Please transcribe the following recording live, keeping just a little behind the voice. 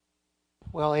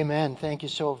Well, amen. Thank you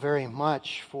so very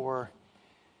much for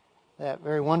that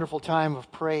very wonderful time of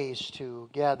praise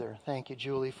together. Thank you,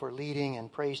 Julie, for leading,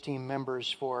 and praise team members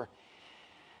for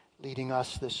leading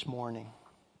us this morning.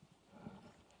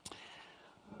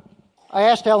 I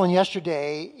asked Ellen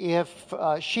yesterday if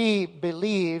she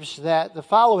believes that the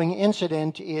following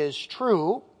incident is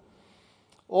true,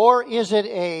 or is it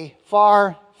a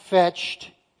far-fetched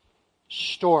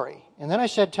story? And then I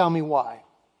said, tell me why.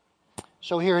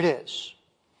 So here it is.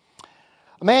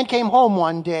 A man came home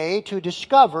one day to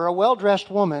discover a well-dressed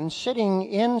woman sitting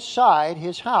inside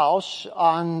his house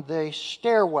on the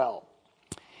stairwell.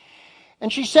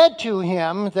 And she said to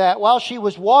him that while she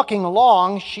was walking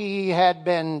along, she had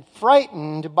been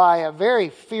frightened by a very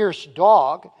fierce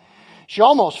dog. She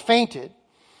almost fainted.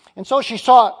 And so she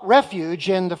sought refuge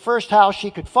in the first house she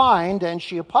could find, and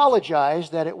she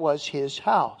apologized that it was his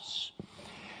house.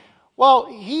 Well,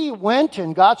 he went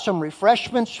and got some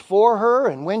refreshments for her,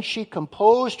 and when she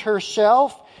composed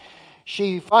herself,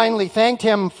 she finally thanked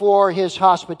him for his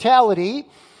hospitality,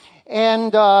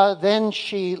 and then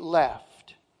she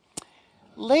left.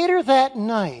 Later that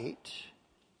night,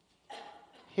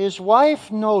 his wife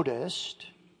noticed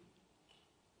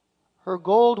her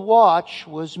gold watch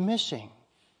was missing.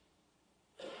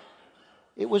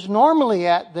 It was normally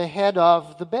at the head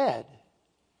of the bed,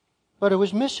 but it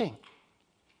was missing.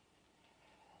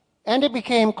 And it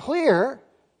became clear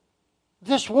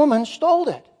this woman stole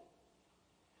it.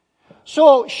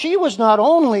 So she was not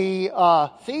only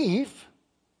a thief,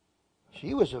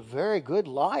 she was a very good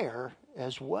liar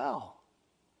as well.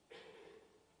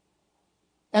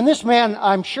 And this man,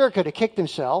 I'm sure, could have kicked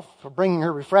himself for bringing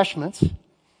her refreshments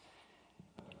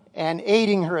and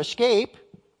aiding her escape.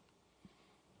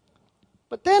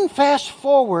 But then fast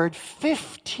forward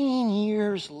 15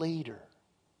 years later.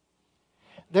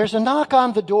 There's a knock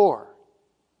on the door.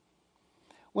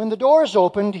 When the door is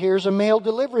opened, here's a mail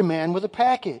delivery man with a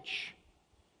package.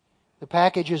 The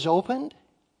package is opened.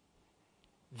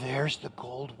 There's the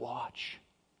gold watch.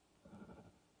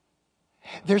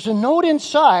 There's a note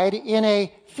inside in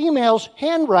a female's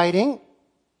handwriting.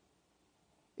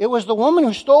 It was the woman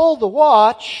who stole the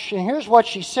watch, and here's what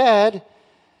she said.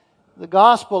 The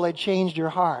gospel had changed her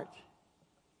heart.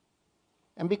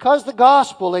 And because the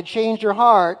gospel had changed her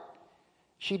heart,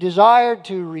 she desired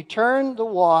to return the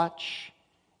watch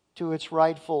to its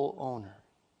rightful owner.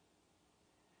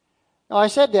 Now, I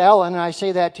said to Ellen, and I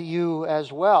say that to you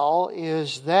as well,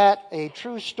 is that a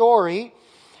true story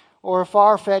or a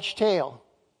far-fetched tale?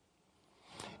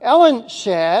 Ellen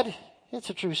said, it's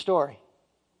a true story,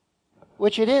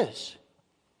 which it is.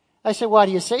 I said, why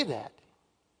do you say that?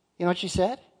 You know what she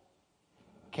said?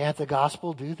 Can't the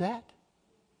gospel do that?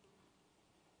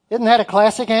 Isn't that a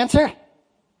classic answer?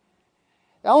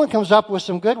 Ellen comes up with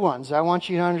some good ones, I want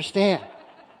you to understand.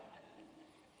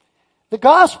 The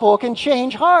gospel can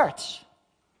change hearts.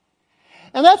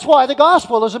 And that's why the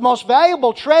gospel is the most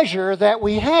valuable treasure that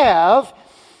we have.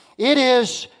 It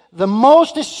is the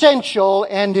most essential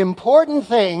and important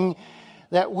thing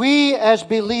that we as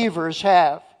believers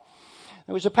have.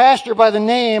 There was a pastor by the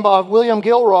name of William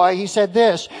Gilroy. He said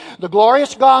this: the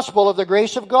glorious gospel of the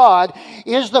grace of God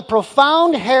is the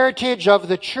profound heritage of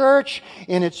the church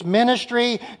in its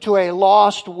ministry to a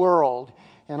lost world.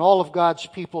 And all of God's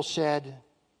people said,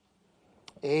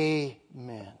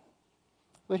 amen.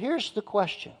 But here's the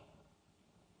question.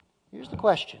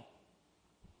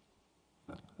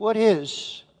 What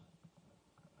is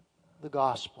the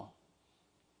gospel?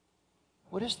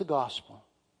 What is the gospel?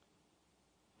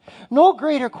 No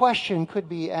greater question could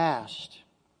be asked.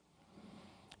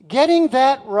 Getting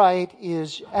that right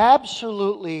is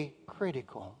absolutely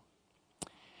critical.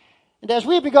 And as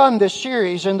we've begun this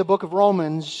series in the book of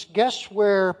Romans, guess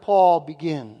where Paul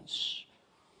begins?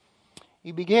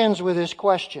 He begins with this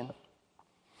question.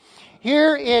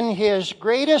 Here in his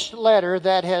greatest letter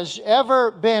that has ever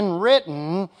been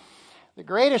written, the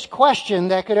greatest question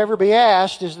that could ever be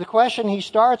asked is the question he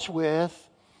starts with,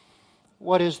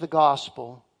 what is the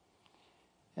gospel?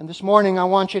 And this morning I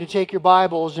want you to take your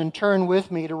Bibles and turn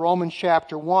with me to Romans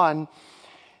chapter 1.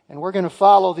 And we're going to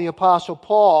follow the Apostle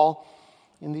Paul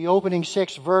in the opening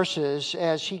 6 verses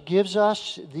as he gives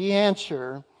us the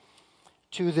answer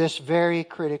to this very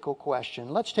critical question.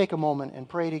 Let's take a moment and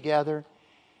pray together,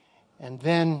 and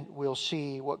then we'll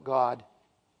see what God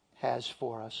has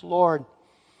for us. Lord,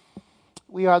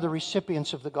 we are the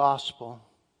recipients of the gospel.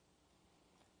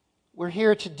 We're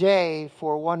here today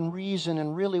for one reason,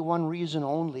 and really one reason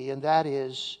only, and that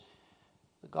is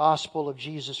the gospel of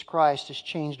Jesus Christ has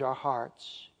changed our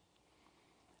hearts.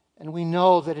 And we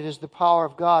know that it is the power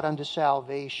of God unto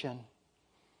salvation.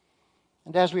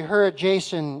 And as we heard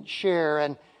Jason share,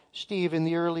 and Steve in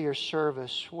the earlier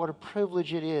service, what a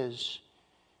privilege it is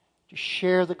to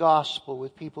share the gospel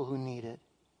with people who need it.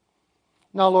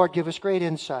 Now, Lord, give us great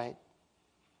insight.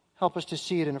 Help us to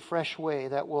see it in a fresh way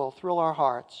that will thrill our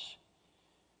hearts.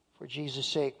 For Jesus'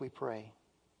 sake we pray.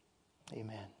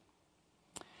 Amen.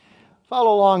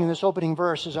 Follow along in this opening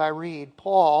verse as I read.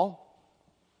 Paul,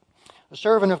 a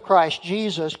servant of Christ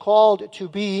Jesus, called to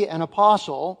be an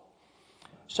apostle,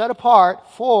 set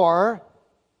apart for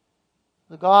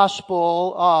the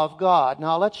gospel of God.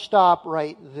 Now let's stop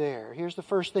right there. Here's the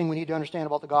first thing we need to understand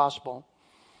about the gospel.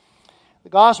 The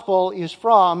gospel is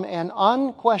from an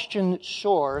unquestioned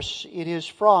source. It is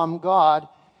from God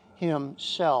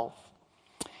Himself.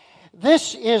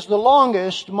 This is the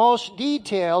longest, most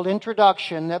detailed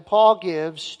introduction that Paul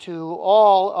gives to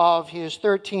all of his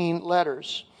 13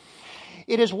 letters.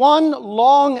 It is one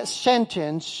long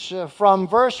sentence from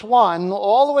verse 1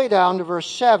 all the way down to verse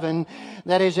 7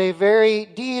 that is a very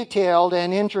detailed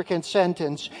and intricate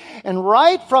sentence. And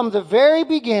right from the very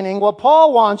beginning, what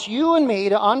Paul wants you and me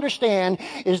to understand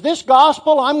is this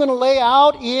gospel I'm going to lay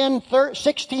out in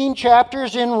 16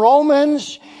 chapters in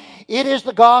Romans. It is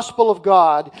the gospel of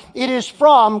God. It is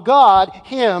from God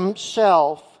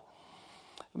Himself.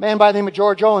 A man by the name of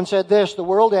George Owen said this: the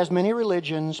world has many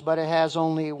religions, but it has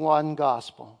only one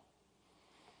gospel.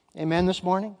 Amen this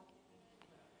morning?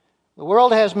 The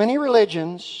world has many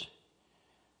religions,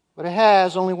 but it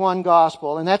has only one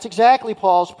gospel. And that's exactly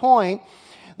Paul's point.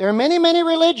 There are many, many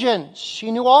religions.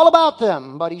 He knew all about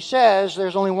them, but he says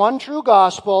there's only one true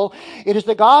gospel. It is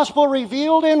the gospel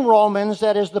revealed in Romans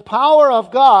that is the power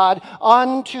of God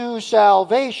unto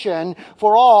salvation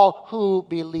for all who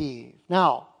believe.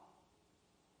 Now,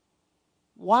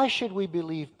 why should we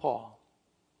believe Paul?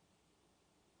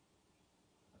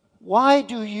 Why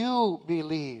do you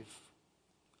believe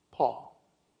Paul?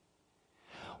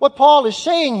 What Paul is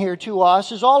saying here to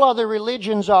us is all other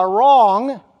religions are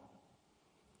wrong.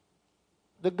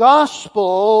 The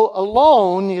gospel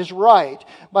alone is right.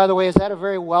 By the way, is that a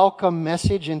very welcome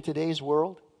message in today's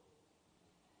world?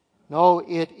 No,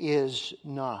 it is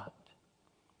not.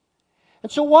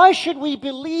 And so why should we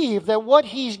believe that what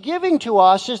He's giving to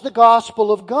us is the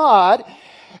gospel of God?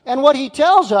 And what he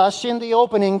tells us in the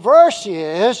opening verse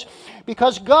is,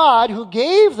 because God, who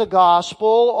gave the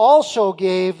gospel, also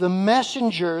gave the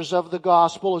messengers of the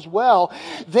gospel as well.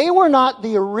 They were not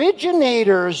the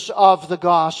originators of the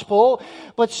gospel,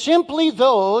 but simply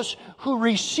those who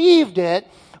received it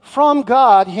from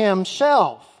God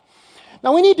Himself.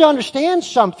 Now we need to understand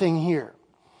something here.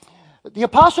 The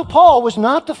Apostle Paul was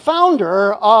not the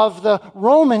founder of the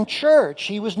Roman church.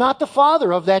 He was not the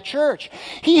father of that church.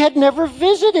 He had never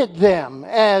visited them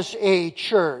as a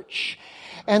church.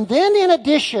 And then in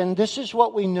addition, this is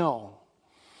what we know.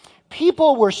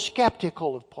 People were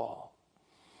skeptical of Paul.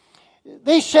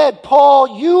 They said,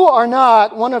 Paul, you are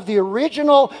not one of the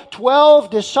original 12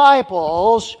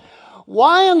 disciples.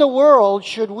 Why in the world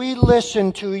should we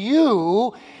listen to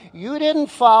you? You didn't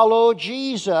follow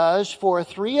Jesus for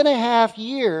 3.5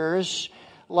 years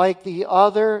like the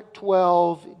other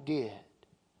 12 did.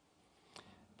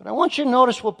 But I want you to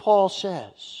notice what Paul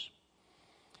says.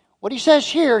 What he says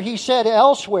here, he said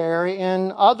elsewhere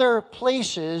in other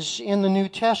places in the New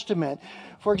Testament.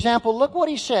 For example, look what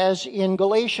he says in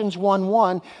Galatians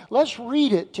 1:1. Let's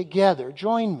read it together.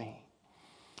 Join me.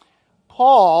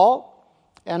 Paul,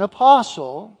 an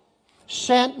apostle,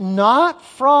 sent not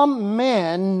from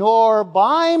men nor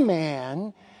by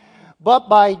man, but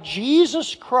by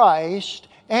Jesus Christ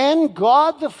and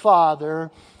God the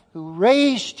Father, who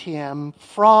raised Him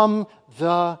from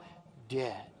the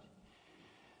dead.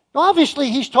 Now,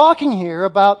 obviously, he's talking here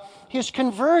about his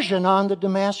conversion on the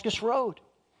Damascus Road.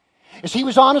 As he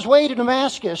was on his way to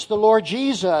Damascus, the Lord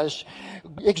Jesus,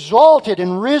 exalted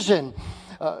and risen,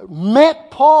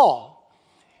 met Paul.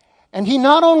 And he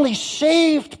not only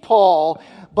saved Paul,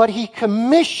 but he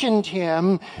commissioned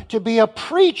him to be a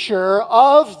preacher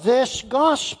of this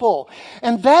gospel.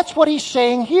 And that's what he's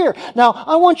saying here. Now,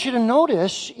 I want you to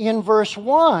notice in verse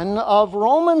 1 of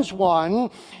Romans 1,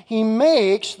 he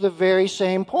makes the very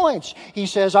same points. He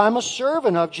says, I'm a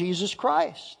servant of Jesus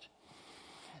Christ.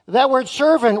 That word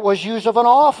servant was used of an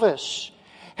office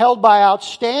held by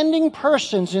outstanding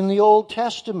persons in the Old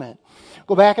Testament.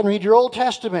 Go back and read your Old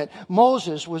Testament.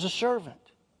 Moses was a servant.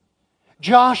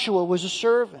 Joshua was a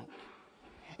servant.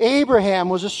 Abraham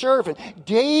was a servant.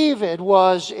 David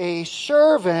was a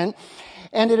servant.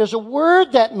 And it is a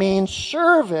word that means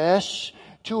service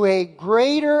to a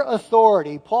greater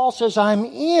authority. Paul says, I'm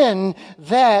in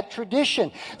that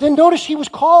tradition. Then notice he was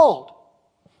called.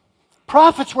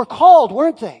 Prophets were called,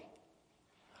 weren't they?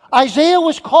 Isaiah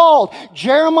was called.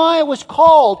 Jeremiah was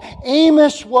called.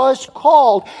 Amos was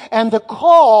called. And the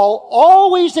call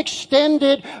always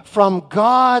extended from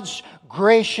God's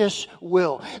gracious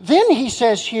will. Then he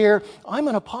says here, I'm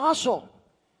an apostle.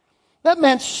 That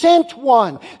meant sent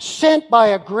one, sent by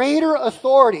a greater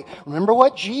authority. Remember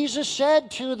what Jesus said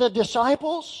to the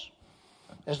disciples?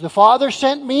 As the Father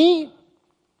sent me,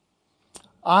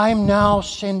 I'm now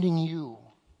sending you.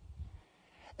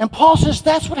 And Paul says,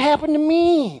 that's what happened to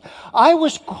me. I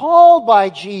was called by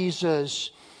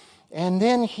Jesus, and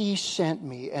then he sent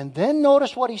me. And then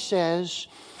notice what he says,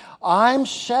 I'm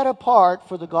set apart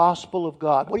for the gospel of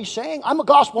God. What he's saying, I'm a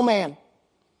gospel man.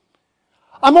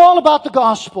 I'm all about the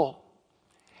gospel.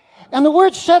 And the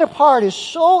word set apart is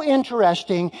so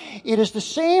interesting. It is the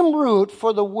same root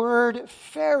for the word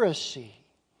Pharisee.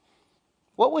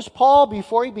 What was Paul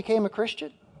before he became a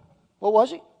Christian? What was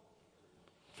he?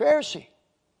 Pharisee.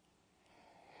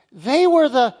 They were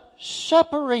the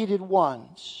separated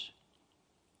ones.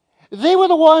 They were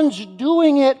the ones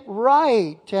doing it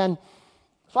right and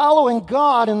following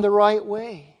God in the right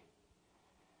way.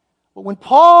 But when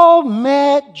Paul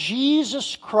met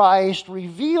Jesus Christ,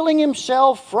 revealing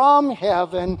himself from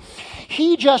heaven,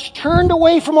 he just turned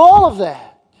away from all of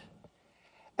that.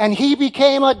 And he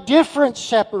became a different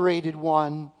separated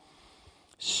one,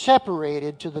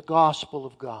 separated to the gospel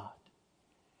of God.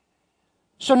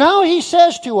 So now he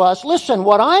says to us, listen,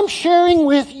 what I'm sharing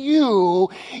with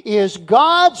you is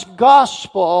God's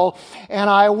gospel, and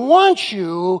I want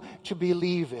you to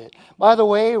believe it. By the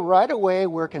way, right away,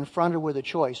 we're confronted with a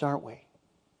choice, aren't we?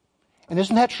 And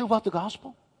isn't that true about the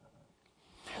gospel?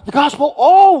 The gospel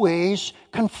always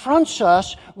confronts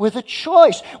us with a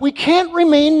choice. We can't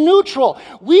remain neutral.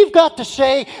 We've got to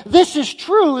say, this is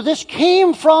true, this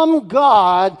came from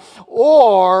God,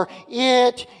 or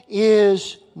it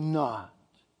is not.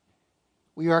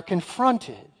 We are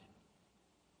confronted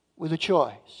with a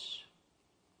choice.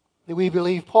 Do we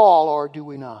believe Paul or do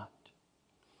we not?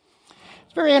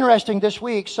 It's very interesting. This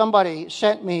week, somebody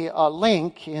sent me a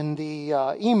link in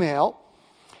the email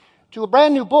to a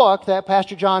brand new book that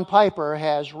Pastor John Piper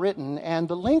has written, and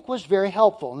the link was very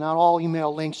helpful. Not all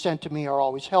email links sent to me are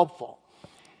always helpful,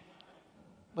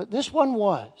 but this one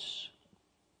was.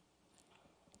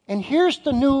 And here's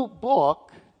the new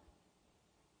book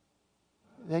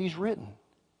that he's written.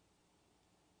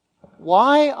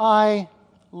 Why I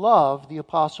Love the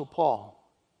Apostle Paul.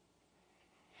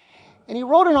 And he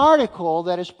wrote an article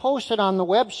that is posted on the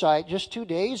website just 2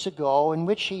 days ago in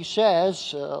which he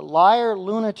says, liar,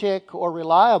 lunatic, or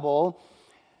reliable,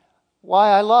 why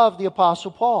I love the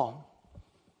Apostle Paul.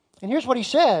 And here's what he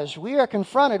says. We are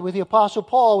confronted with the Apostle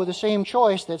Paul with the same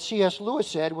choice that C.S. Lewis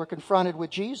said we're confronted with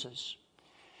Jesus.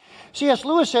 C.S.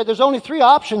 Lewis said there's only 3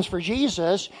 options for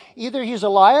Jesus. Either he's a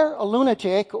liar, a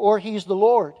lunatic, or he's the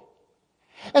Lord.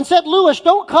 And said, Lewis,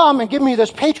 don't come and give me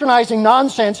this patronizing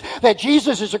nonsense that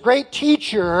Jesus is a great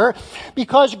teacher,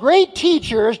 because great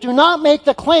teachers do not make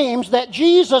the claims that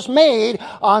Jesus made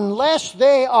unless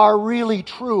they are really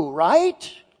true,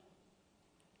 right?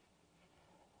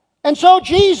 And so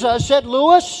Jesus, said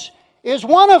Lewis, is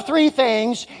one of 3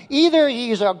 things. Either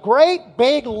he's a great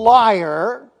big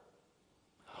liar,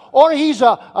 or he's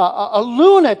a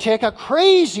lunatic, a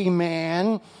crazy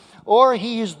man, or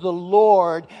he's the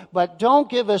Lord. But don't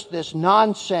give us this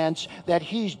nonsense that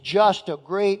he's just a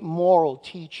great moral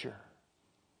teacher.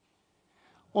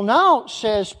 Well, now,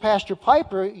 says Pastor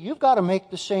Piper, you've got to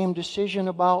make the same decision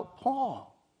about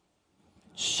Paul.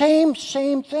 Same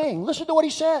thing. Listen to what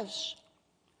he says.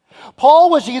 Paul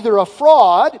was either a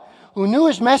fraud who knew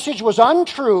his message was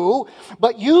untrue,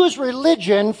 but used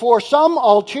religion for some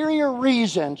ulterior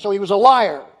reason. So he was a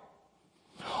liar.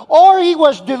 Or he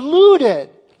was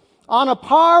deluded, on a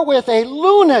par with a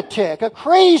lunatic, a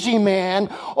crazy man.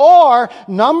 Or,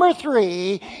 number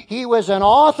 3, he was an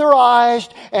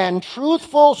authorized and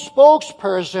truthful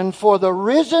spokesperson for the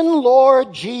risen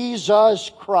Lord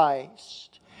Jesus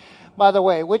Christ. By the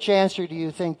way, which answer do you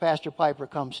think Pastor Piper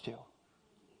comes to?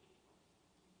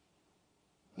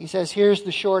 He says, here's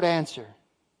the short answer.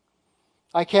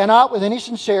 I cannot with any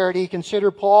sincerity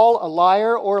consider Paul a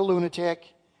liar or a lunatic.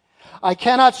 I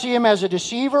cannot see him as a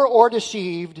deceiver or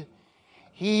deceived.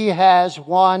 He has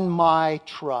won my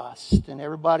trust. And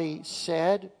everybody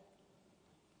said,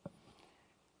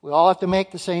 we all have to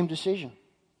make the same decision.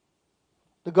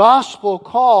 The gospel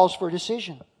calls for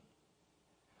decision.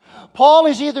 Paul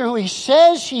is either who he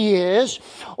says he is,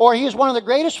 or he is one of the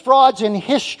greatest frauds in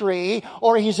history,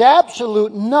 or he's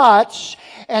absolute nuts,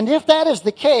 And if that is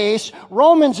the case,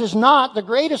 Romans is not the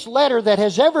greatest letter that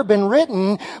has ever been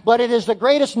written, but it is the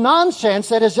greatest nonsense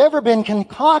that has ever been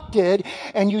concocted.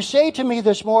 And you say to me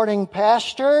this morning,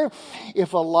 Pastor,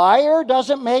 if a liar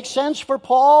doesn't make sense for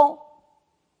Paul,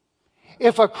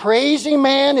 if a crazy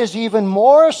man is even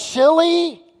more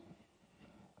silly,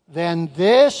 then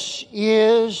this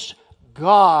is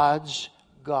God's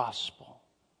gospel.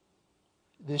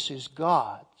 This is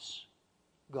God's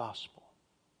gospel.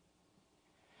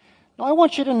 Now I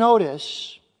want you to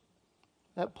notice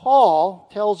that Paul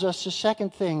tells us the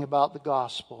second thing about the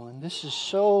gospel, and this is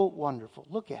so wonderful.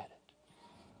 Look at it.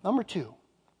 Number 2,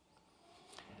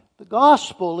 the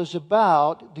gospel is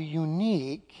about the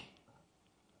unique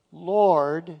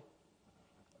Lord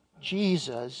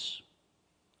Jesus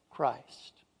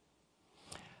Christ.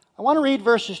 I want to read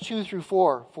verses 2 through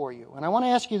 4 for you, and I want to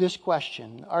ask you this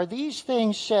question. Are these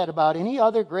things said about any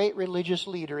other great religious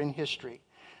leader in history?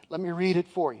 Let me read it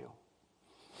for you.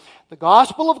 The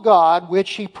gospel of God,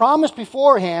 which He promised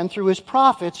beforehand through His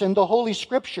prophets in the Holy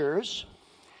Scriptures,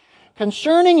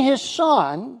 concerning His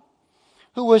Son,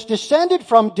 who was descended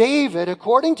from David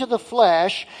according to the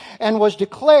flesh, and was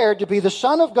declared to be the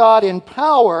Son of God in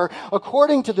power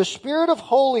according to the Spirit of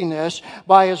holiness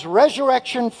by His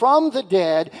resurrection from the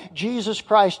dead, Jesus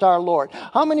Christ our Lord.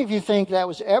 How many of you think that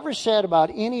was ever said about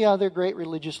any other great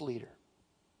religious leader?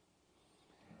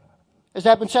 Has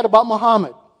that been said about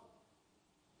Muhammad?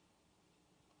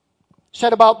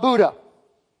 Said about Buddha?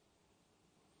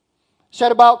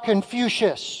 Said about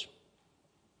Confucius?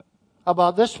 How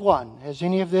about this one? Has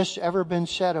any of this ever been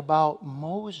said about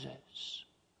Moses?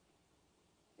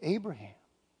 Abraham?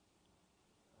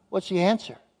 What's the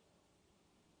answer?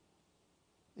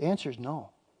 The answer is no.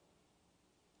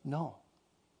 No.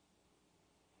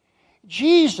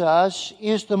 Jesus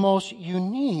is the most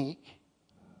unique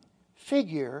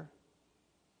figure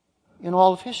in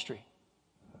all of history.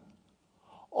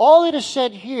 All that is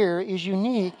said here is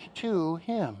unique to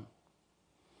Him.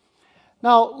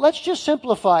 Now, let's just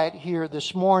simplify it here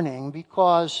this morning,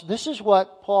 because this is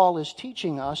what Paul is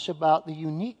teaching us about the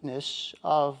uniqueness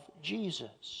of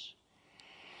Jesus.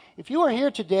 If you are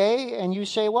here today and you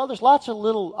say, well, there's lots of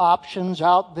little options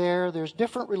out there, there's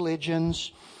different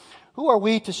religions, who are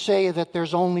we to say that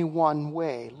there's only one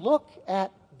way? Look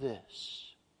at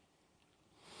this.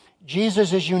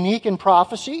 Jesus is unique in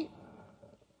prophecy.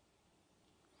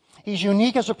 He's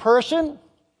unique as a person.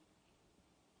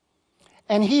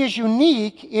 And He is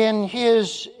unique in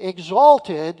His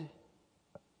exalted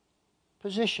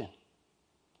position.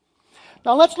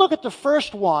 Now let's look at the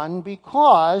first one,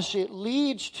 because it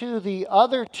leads to the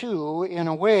other two in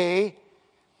a way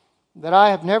that I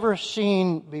have never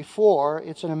seen before.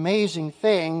 It's an amazing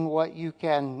thing what you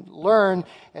can learn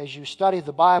as you study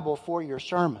the Bible for your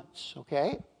sermons.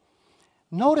 Okay?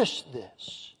 Notice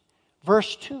this.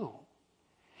 Verse 2.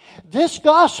 This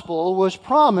gospel was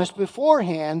promised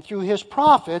beforehand through His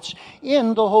prophets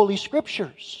in the Holy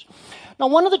Scriptures. Now,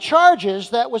 one of the charges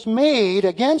that was made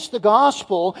against the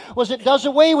gospel was it does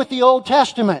away with the Old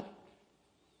Testament.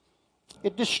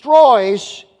 It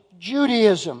destroys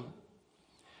Judaism.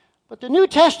 But the New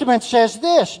Testament says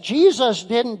this: Jesus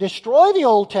didn't destroy the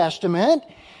Old Testament.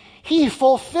 He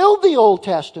fulfilled the Old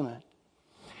Testament.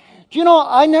 Do you know,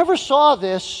 I never saw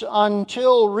this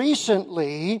until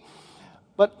recently,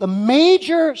 but the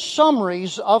major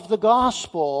summaries of the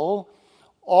gospel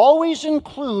always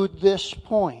include this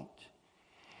point.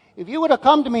 If you would have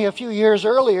come to me a few years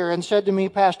earlier and said to me,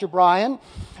 Pastor Brian,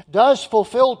 does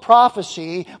fulfilled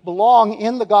prophecy belong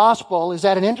in the gospel? Is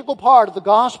that an integral part of the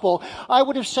gospel? I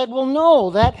would have said, well,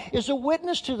 no, that is a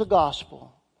witness to the gospel.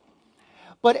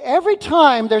 But every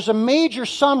time there's a major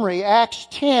summary, Acts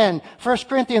 10, 1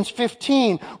 Corinthians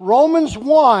 15, Romans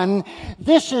 1,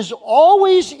 this is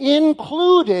always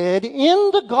included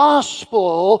in the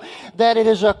gospel that it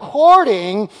is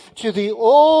according to the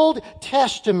Old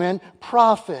Testament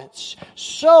prophets.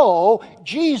 So,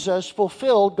 Jesus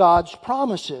fulfilled God's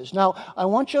promises. Now, I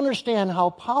want you to understand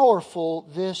how powerful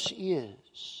this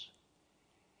is.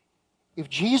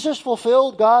 If Jesus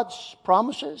fulfilled God's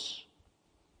promises,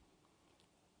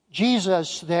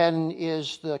 Jesus then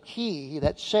is the key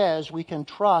that says we can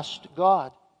trust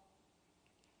God.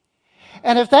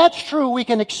 And if that's true, we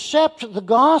can accept the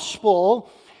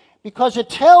gospel because it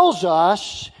tells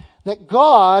us that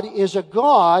God is a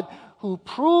God who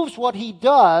proves what He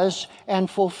does and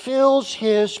fulfills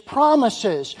His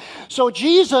promises. So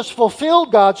Jesus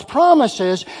fulfilled God's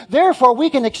promises. Therefore,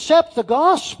 we can accept the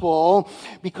gospel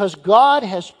because God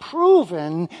has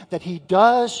proven that He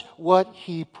does what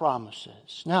He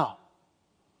promises. Now,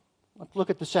 let's look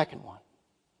at the second one.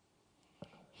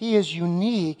 He is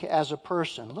unique as a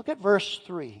person. Look at verse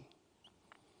 3.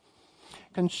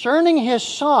 Concerning his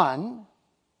Son,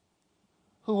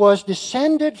 who was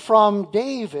descended from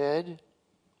David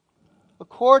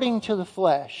according to the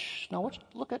flesh. Now let's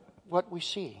look at what we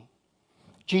see.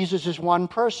 Jesus is one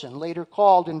person, later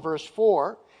called in verse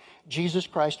 4, Jesus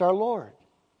Christ our Lord.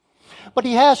 But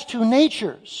he has two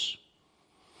natures.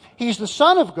 He's the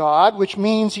Son of God, which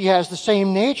means he has the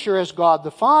same nature as God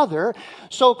the Father.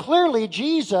 So clearly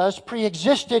Jesus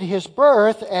pre-existed his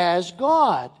birth as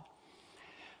God.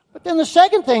 But then the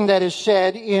second thing that is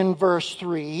said in verse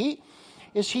 3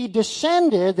 is he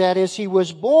descended, that is, he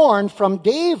was born from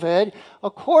David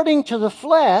according to the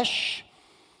flesh.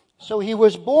 So he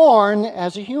was born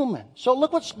as a human. So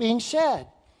look what's being said.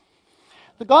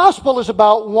 The gospel is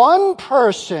about one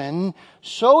person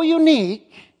so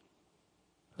unique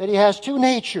that he has two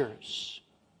natures,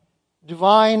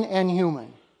 divine and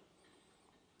human.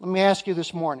 Let me ask you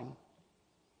this morning,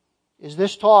 is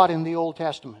this taught in the Old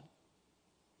Testament?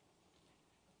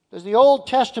 Does the Old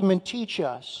Testament teach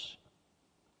us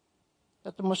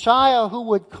that the Messiah who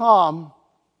would come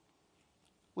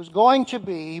was going to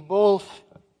be both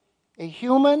a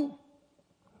human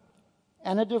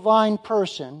and a divine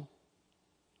person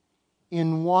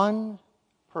in one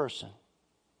person?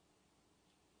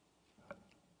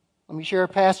 Let me share a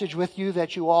passage with you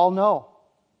that you all know.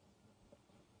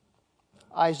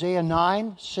 Isaiah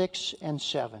 9, 6, and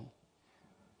 7.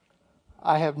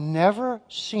 I have never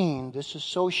seen this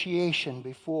association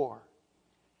before.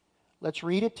 Let's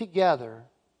read it together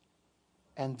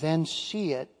and then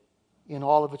see it in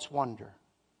all of its wonder.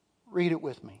 Read it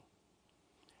with me.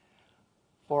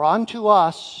 For unto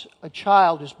us a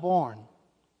child is born,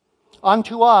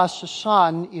 unto us a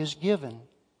son is given,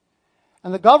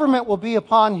 and the government will be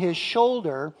upon his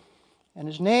shoulder, and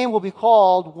his name will be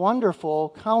called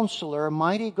Wonderful Counselor,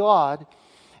 Mighty God,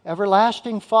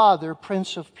 Everlasting Father,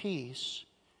 Prince of Peace.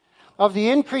 Of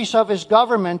the increase of his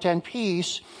government and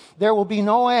peace there will be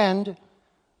no end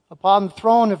upon the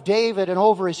throne of David and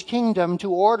over his kingdom, to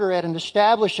order it and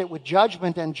establish it with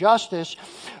judgment and justice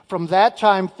from that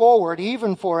time forward,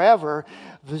 even forever.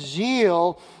 The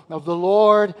zeal of the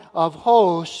Lord of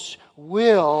hosts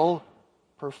will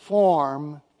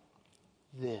perform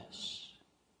this.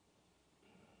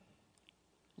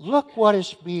 Look what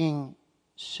is being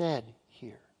said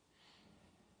here.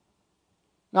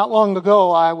 Not long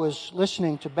ago, I was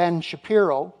listening to Ben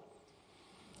Shapiro,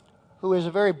 who is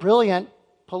a very brilliant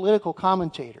political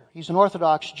commentator. He's an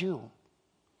Orthodox Jew.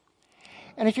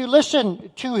 And if you listen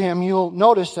to him, you'll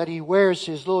notice that he wears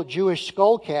his little Jewish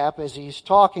skull cap as he's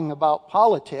talking about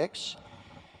politics,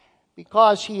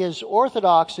 because he is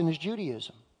Orthodox in his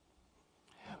Judaism.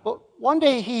 But one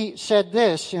day he said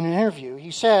this in an interview.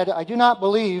 He said, I do not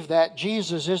believe that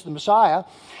Jesus is the Messiah,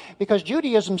 because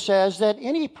Judaism says that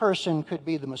any person could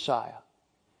be the Messiah.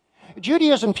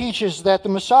 Judaism teaches that the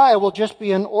Messiah will just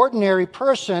be an ordinary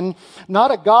person,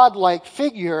 not a godlike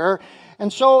figure.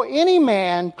 And so any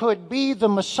man could be the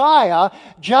Messiah,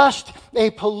 just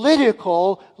a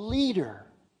political leader.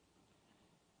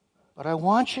 But I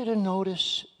want you to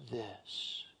notice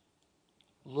this.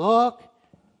 Look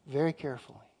very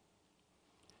carefully.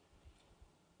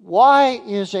 Why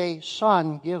is a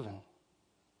son given?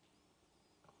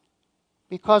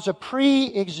 Because a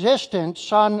pre-existent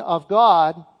Son of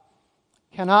God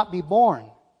cannot be born.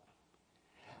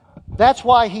 That's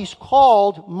why he's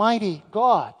called Mighty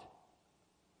God.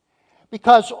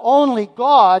 Because only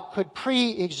God could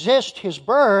pre-exist his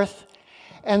birth,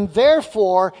 and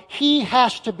therefore he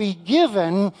has to be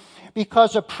given,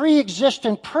 because a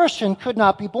pre-existent person could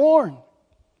not be born.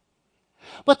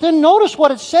 But then notice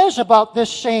what it says about this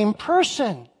same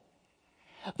person.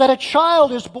 That a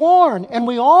child is born, and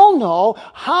we all know,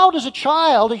 how does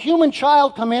a human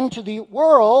child, come into the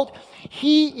world?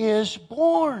 He is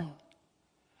born.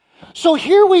 So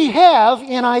here we have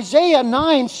in Isaiah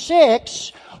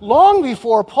 9:6, long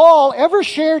before Paul ever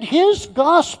shared his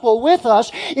gospel with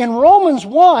us in Romans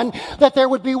 1, that there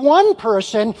would be one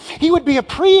person. He would be a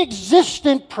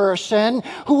pre-existent person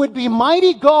who would be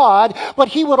mighty God, but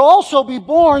he would also be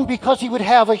born because he would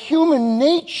have a human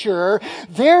nature.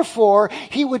 Therefore,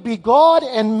 he would be God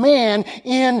and man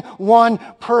in one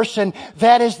person.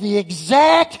 That is the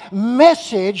exact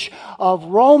message of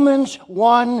Romans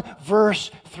 1 verse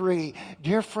 3.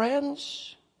 Dear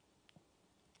friends,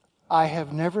 I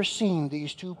have never seen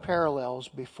these two parallels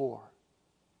before.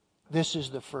 This is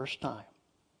the first time.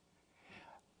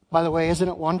 By the way, isn't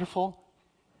it wonderful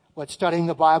what studying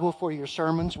the Bible for your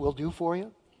sermons will do for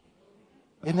you?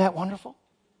 Isn't that wonderful?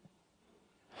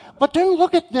 But then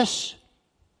look at this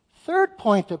third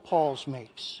point that Paul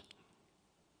makes.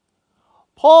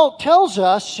 Paul tells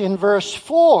us in verse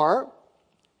 4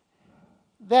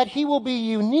 that he will be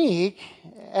unique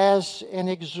as an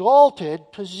exalted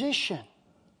position.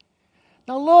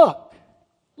 Now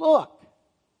look.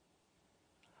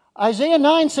 Isaiah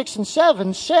 9, 6, and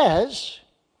 7 says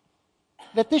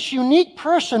that this unique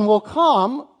person will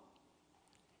come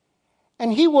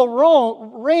and he will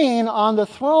reign on the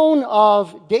throne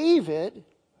of David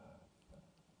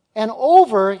and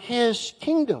over his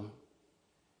kingdom.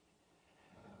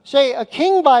 Say, a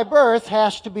king by birth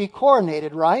has to be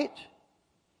coronated, right?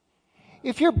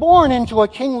 If you're born into a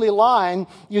kingly line,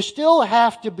 you still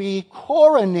have to be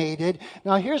coronated.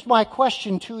 Now here's my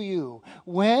question to you.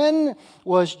 When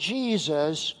was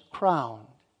Jesus crowned?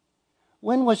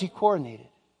 When was he coronated?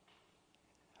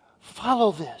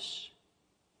 Follow this.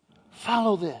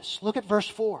 Follow this. Look at verse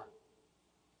 4.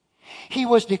 He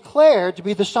was declared to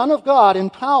be the Son of God in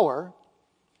power,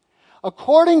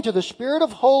 according to the Spirit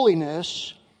of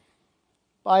holiness,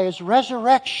 by his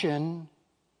resurrection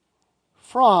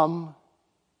from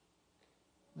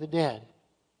the dead.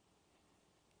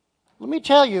 Let me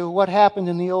tell you what happened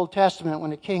in the Old Testament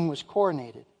when a king was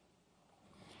coronated.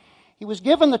 He was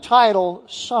given the title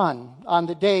Son on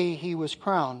the day he was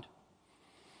crowned.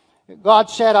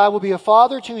 God said, I will be a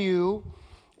father to you,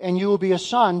 and you will be a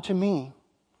son to me.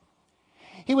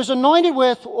 He was anointed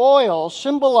with oil,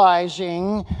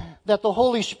 symbolizing that the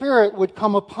Holy Spirit would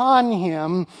come upon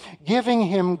him, giving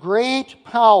him great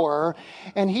power,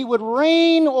 and he would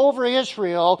reign over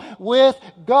Israel with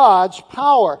God's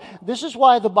power. This is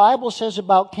why the Bible says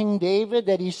about King David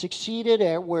that he succeeded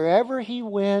at wherever he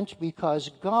went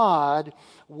because God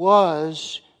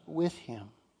was with him.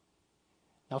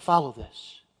 Now follow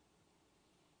this.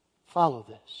 Follow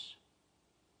this.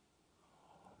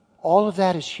 All of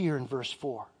that is here in verse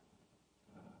 4.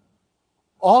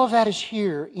 All of that is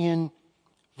here in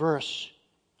verse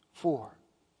 4.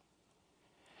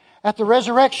 At the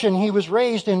resurrection, he was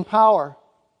raised in power.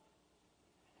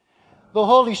 The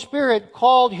Holy Spirit,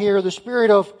 called here the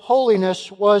Spirit of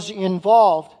holiness, was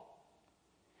involved.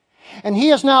 And he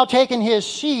has now taken his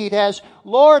seat as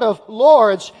Lord of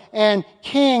lords and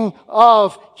King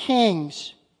of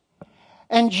kings.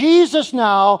 And Jesus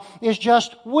now is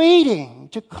just waiting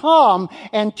to come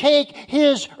and take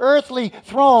his earthly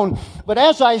throne. But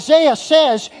as Isaiah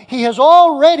says, he has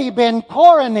already been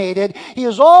coronated. He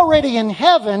is already in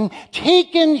heaven,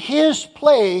 taken his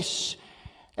place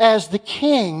as the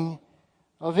King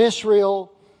of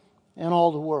Israel and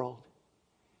all the world.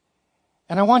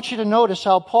 And I want you to notice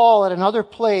how Paul at another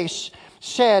place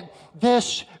said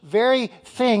this very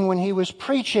thing when he was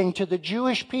preaching to the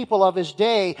Jewish people of his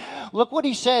day. Look what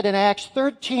he said in Acts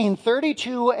 13,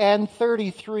 32 and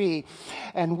 33.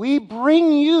 And we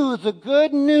bring you the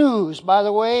good news. By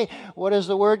the way, what does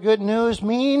the word good news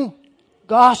mean?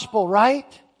 Gospel,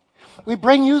 right? We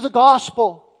bring you the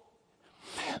gospel.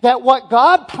 That what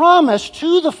God promised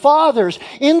to the fathers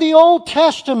in the Old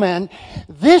Testament,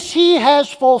 this he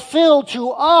has fulfilled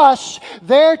to us,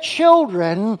 their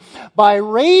children, by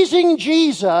raising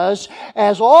Jesus,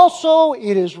 as also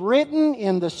it is written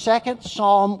in the second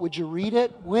Psalm. Would you read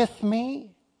it with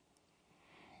me?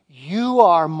 You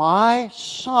are my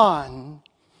son.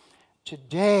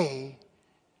 Today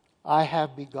I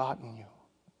have begotten you.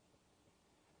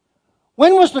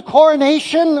 When was the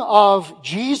coronation of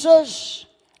Jesus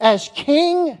as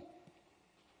king?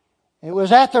 It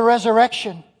was at the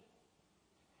resurrection.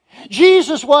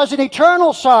 Jesus was an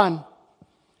eternal son,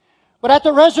 but at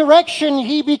the resurrection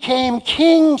he became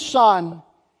King's son.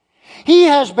 He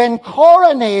has been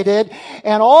coronated,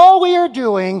 and all we are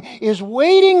doing is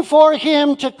waiting for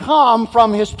him to come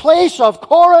from his place of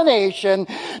coronation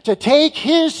to take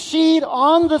his seat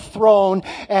on the throne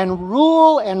and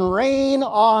rule and reign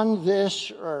on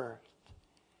this earth.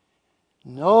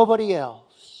 Nobody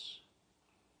else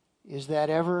is that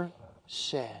ever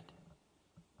said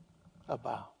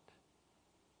about.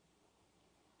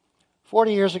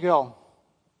 40 years ago,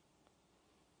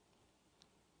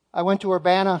 I went to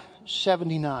Urbana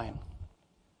 79.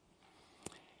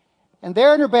 And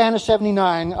there in Urbana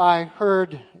 79, I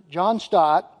heard John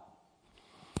Stott,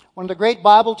 one of the great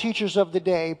Bible teachers of the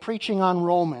day, preaching on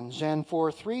Romans. And for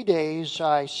 3 days,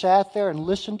 I sat there and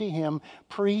listened to him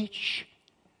preach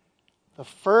the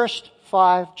first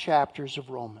 5 chapters of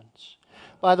Romans.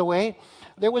 By the way,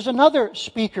 there was another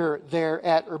speaker there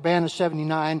at Urbana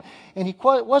 79, and he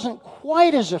wasn't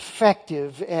quite as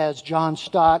effective as John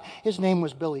Stott. His name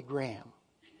was Billy Graham.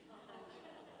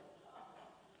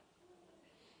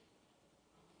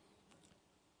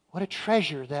 What a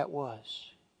treasure that was.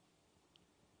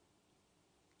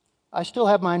 I still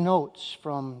have my notes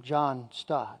from John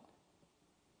Stott.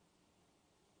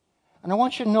 And I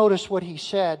want you to notice what he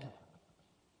said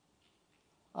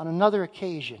on another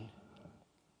occasion.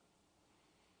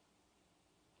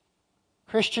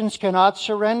 Christians cannot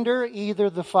surrender either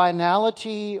the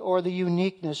finality or the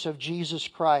uniqueness of Jesus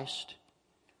Christ.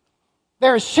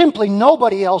 There is simply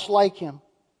nobody else like Him.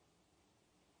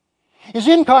 His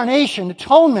incarnation,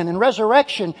 atonement, and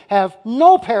resurrection have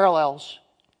no parallels.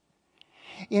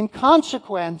 In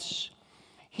consequence,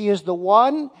 He is the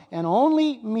one and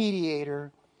only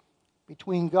mediator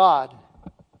between God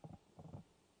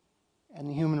and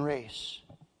the human race.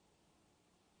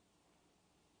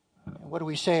 And what do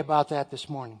we say about that this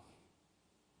morning?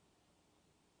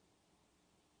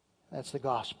 That's the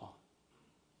gospel.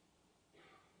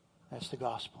 That's the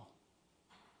gospel.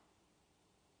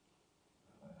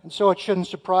 And so it shouldn't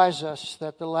surprise us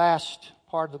that the last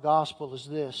part of the gospel is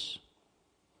this.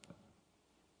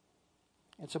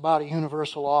 It's about a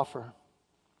universal offer.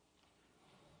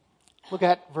 Look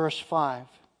at verse 5.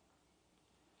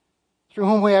 Through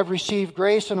whom we have received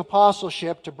grace and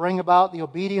apostleship to bring about the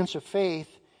obedience of faith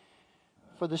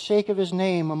for the sake of His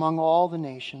name among all the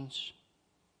nations,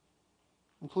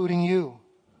 including you,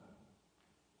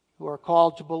 who are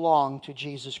called to belong to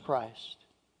Jesus Christ.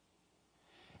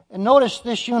 And notice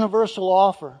this universal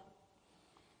offer.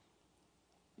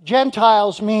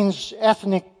 Gentiles means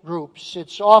ethnic groups.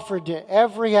 It's offered to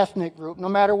every ethnic group. No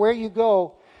matter where you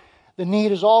go, the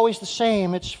need is always the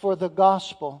same. It's for the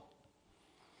gospel.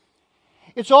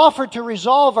 It's offered to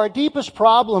resolve our deepest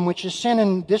problem, which is sin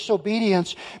and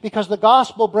disobedience, because the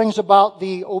gospel brings about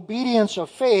the obedience of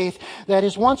faith. That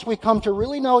is, once we come to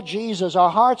really know Jesus, our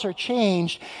hearts are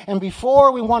changed, and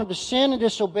before we wanted to sin and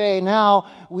disobey,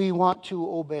 now we want to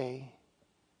obey.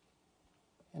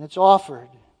 And it's offered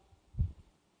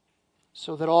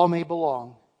so that all may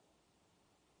belong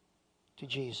to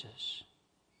Jesus.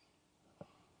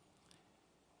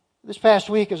 This past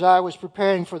week, as I was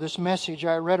preparing for this message,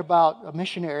 I read about a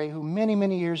missionary who many,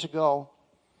 many years ago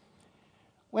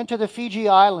went to the Fiji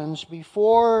Islands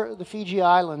before the Fiji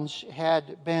Islands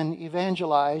had been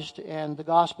evangelized and the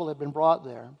gospel had been brought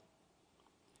there.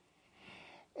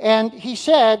 And he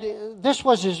said this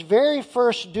was his very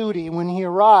first duty when he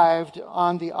arrived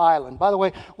on the island. By the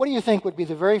way, what do you think would be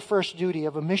the very first duty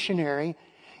of a missionary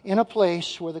in a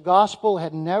place where the gospel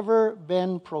had never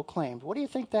been proclaimed? What do you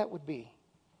think that would be?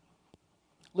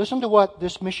 Listen to what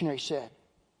this missionary said.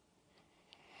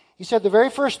 He said, the very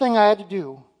first thing I had to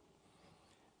do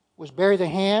was bury the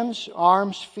hands,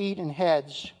 arms, feet, and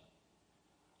heads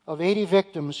of 80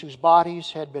 victims whose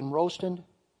bodies had been roasted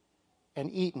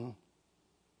and eaten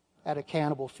at a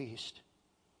cannibal feast.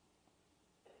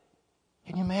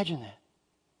 Can you imagine that?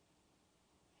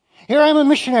 Here I am, a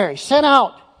missionary sent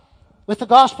out with the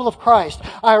gospel of Christ.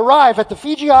 I arrive at the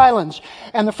Fiji Islands,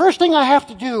 and the first thing I have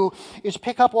to do is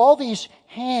pick up all these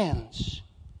hands,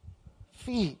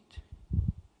 feet,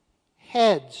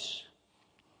 heads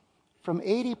from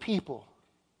 80 people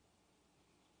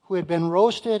who had been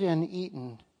roasted and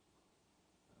eaten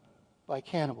by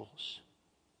cannibals.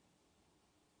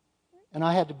 And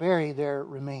I had to bury their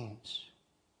remains.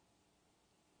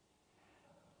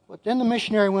 But then the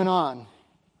missionary went on,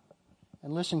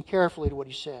 and listened carefully to what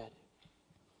he said.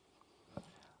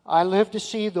 I lived to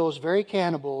see those very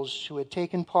cannibals who had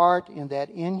taken part in that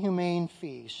inhumane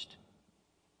feast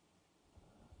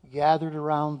gathered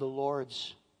around the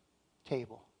Lord's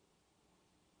table.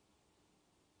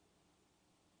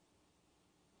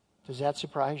 Does that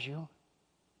surprise you?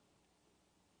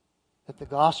 That the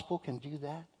gospel can do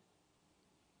that?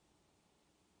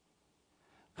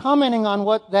 Commenting on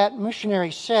what that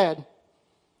missionary said,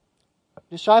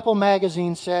 Disciple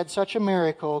Magazine said such a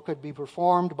miracle could be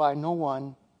performed by no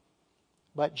one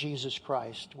but Jesus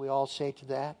Christ. We all say to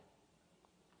that.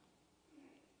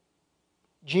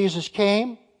 Jesus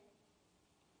came,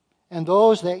 and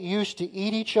those that used to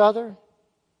eat each other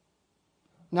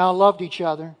now loved each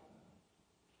other.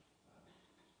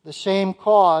 The same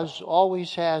cause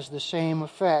always has the same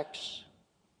effects.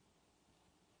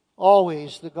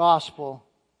 Always the gospel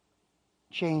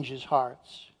changes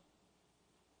hearts.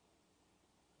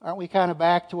 Aren't we kind of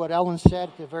back to what Ellen said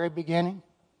at the very beginning?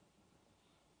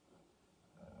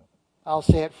 I'll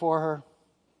say it for her.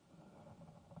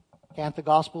 Can't the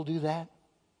gospel do that?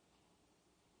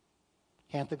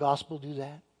 Can't the gospel do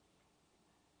that?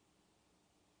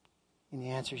 And the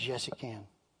answer is yes, it can.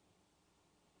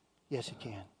 Yes, it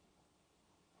can.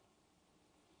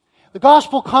 The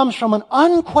gospel comes from an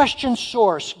unquestioned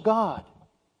source, God.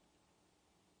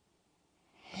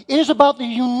 It is about the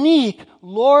unique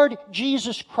Lord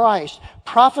Jesus Christ,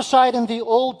 prophesied in the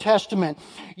Old Testament,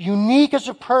 unique as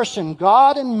a person,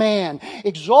 God and man,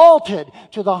 exalted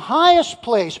to the highest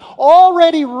place,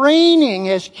 already reigning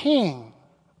as King.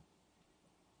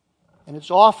 And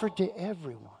it's offered to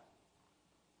everyone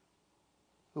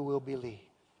who will believe.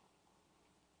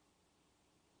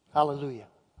 Hallelujah.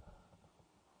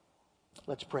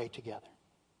 Let's pray together.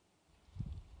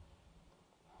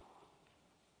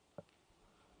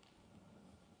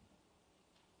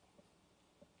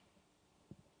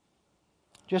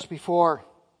 Just before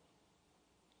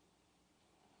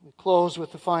we close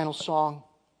with the final song,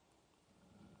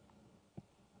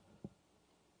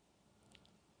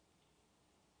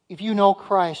 if you know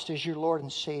Christ as your Lord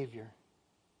and Savior,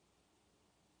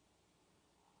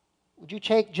 would you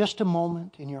take just a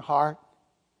moment in your heart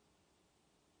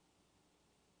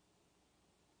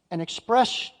and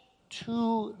express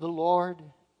to the Lord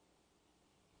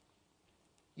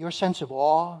your sense of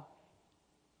awe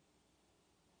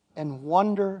and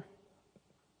wonder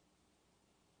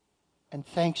and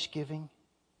thanksgiving?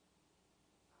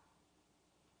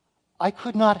 I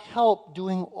could not help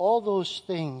doing all those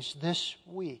things this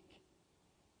week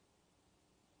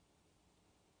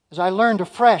as I learned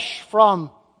afresh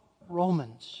from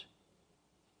Romans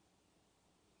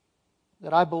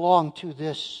that I belong to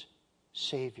this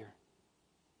Savior.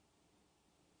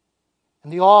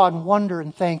 And the awe and wonder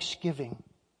and thanksgiving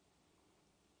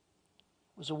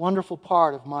was a wonderful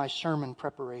part of my sermon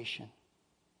preparation.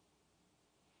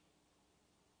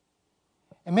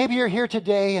 And maybe you're here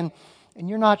today and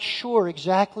you're not sure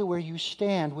exactly where you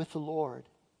stand with the Lord.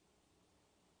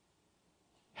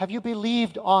 Have you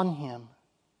believed on Him?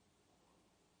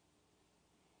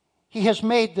 He has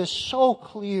made this so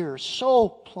clear, so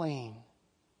plain.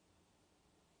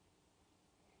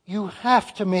 You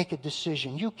have to make a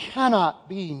decision. You cannot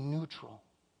be neutral.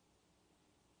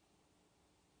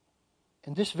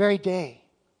 And this very day,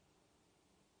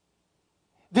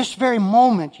 this very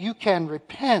moment, you can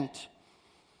repent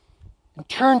and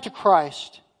turn to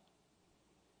Christ.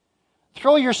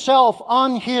 Throw yourself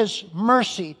on His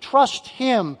mercy. Trust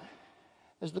Him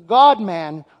as the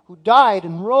God-man who died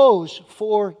and rose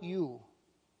for you.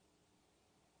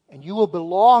 And you will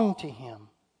belong to Him.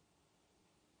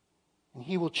 And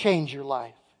He will change your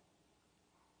life.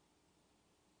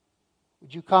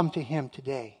 Would you come to Him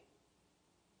today?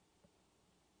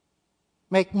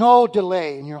 Make no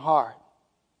delay in your heart.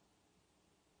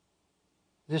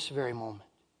 This very moment.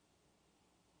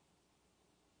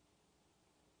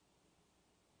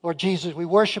 Lord Jesus, we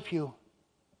worship You.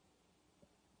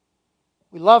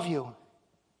 We love You.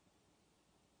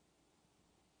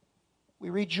 We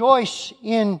rejoice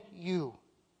in You.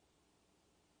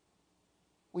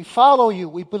 We follow You.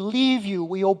 We believe You.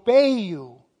 We obey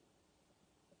You.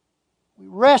 We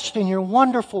rest in Your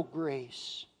wonderful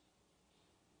grace.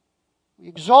 We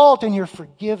exalt in Your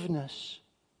forgiveness,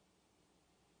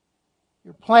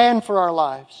 Your plan for our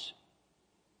lives,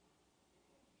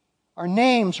 our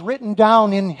names written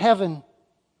down in heaven,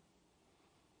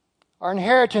 our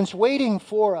inheritance waiting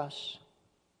for us,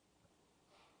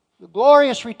 the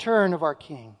glorious return of our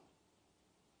King.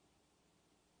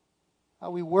 How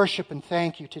we worship and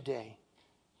thank You today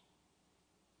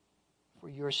for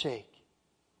Your sake.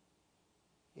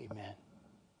 Amen.